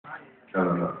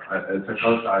no. It's a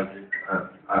contact.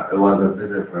 It was a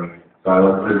visit for me. So I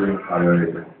was visiting Saudi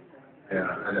Arabia. Yeah,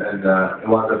 it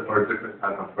was for different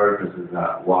type of purposes.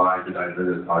 Why did I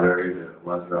visit Saudi Arabia? It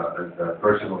was as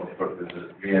personal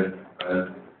purposes. Me and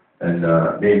friends, and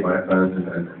me and my friends,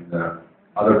 and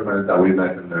other friends that we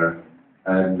met in there.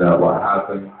 And what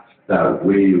happened that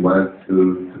we went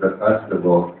to the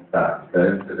festival that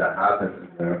the incident happened in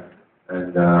there,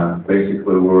 and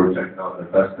basically we were checking out the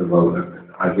festival,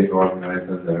 and I get organized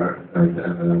in there, and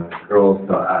the girls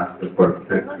asked for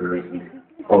pictures and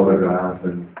photographs,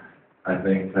 and I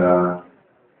think the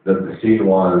scene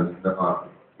was not,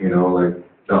 like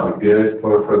not good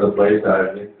for the place that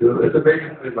I've been to. It's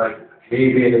basically like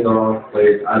me being in the wrong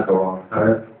place at the wrong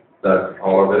time. That's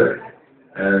all of it,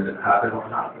 and it happened what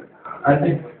happened. I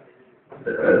think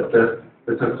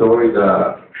it's a story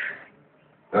that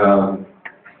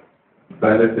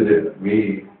benefited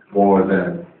me more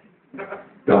than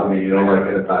got me, like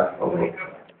in a bad trouble.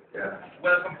 Yeah.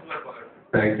 Welcome to Ecuador.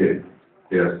 Thank you.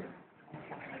 Yes.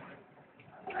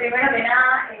 Primero que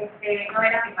nada, no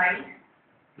era mi país,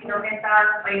 sino que estaba en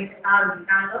un país que estaba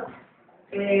visitando.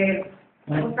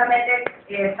 Justamente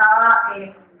estaba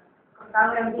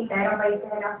contando una visita, era un país que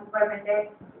era súpermente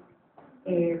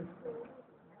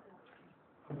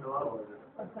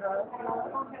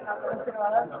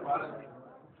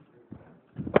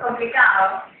complicado,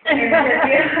 en el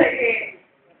sentido de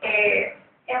que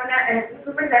es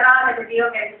súper cerrado en el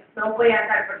sentido que no podían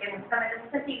estar, porque justamente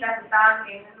muchas chicas estaban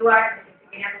en un lugar en el que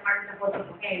querían tomar una foto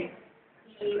con ellos,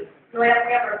 y no era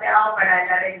muy apropiado para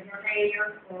la religión de ellos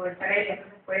o estar ellos,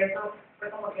 entonces por eso fue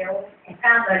como que un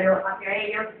escándalo hacia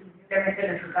ellos y simplemente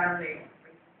les resultaron de ellos.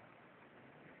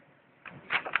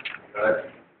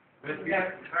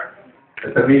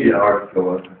 It's a media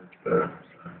article.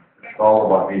 It's all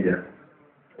about media.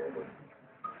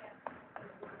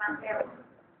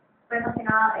 Fue más que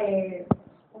nada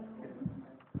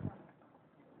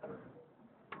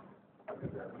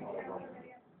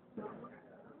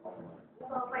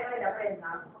todo fue de la prensa,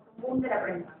 un boom de la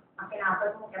prensa. Más que nada fue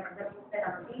como que apareció el boom de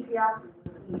las noticias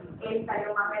y él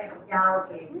salió más beneficiado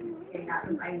que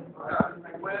el país.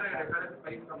 ¿Puede regresar a ese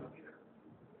país cuando quiera?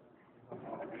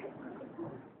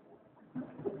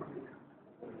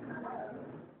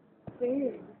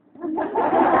 Sí.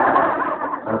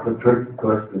 That's a tricky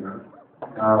question.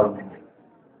 Huh?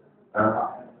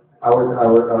 I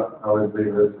would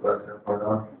leave this question for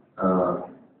now.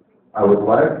 I would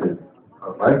like to.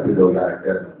 I'd like to go back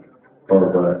and but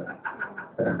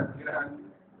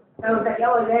Me gustaría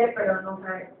volver, pero no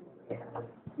sé.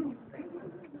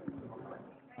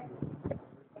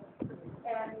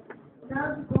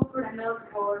 Now to go for a note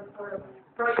for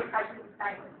project action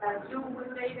design. That you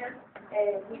will later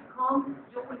you will come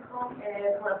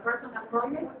for a personal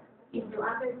project. If you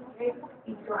answer yes,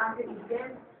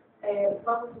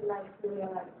 what would you like to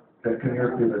realize? can you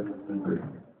repeat that?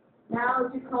 Now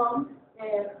you come for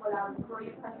a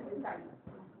project action design.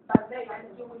 But later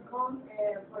you will come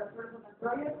for a personal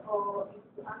project, or if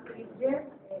you answer yes,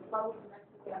 what would you like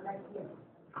to realize here?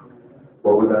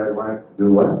 What would I like to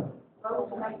do? What? What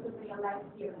would you like to realize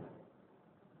here?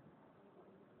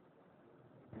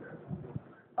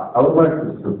 I would like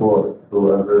to support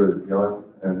whoever is young,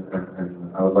 and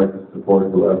I would like to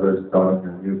support whoever is starting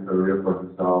a new career for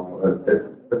himself.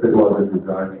 If it wasn't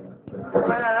designing, in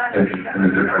a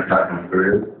different type of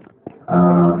career.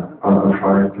 I'm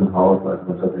trying to help as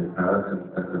much as I can,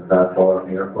 and that's all I'm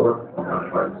here for. I'm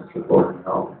trying to support and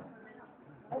help.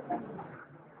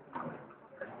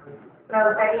 Me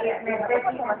gustaría, me estoy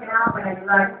más que nada para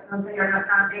ayudar, no soy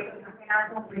bastante, más que nada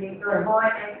es un proyecto de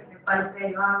jóvenes, en el cual estoy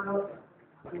ayudando.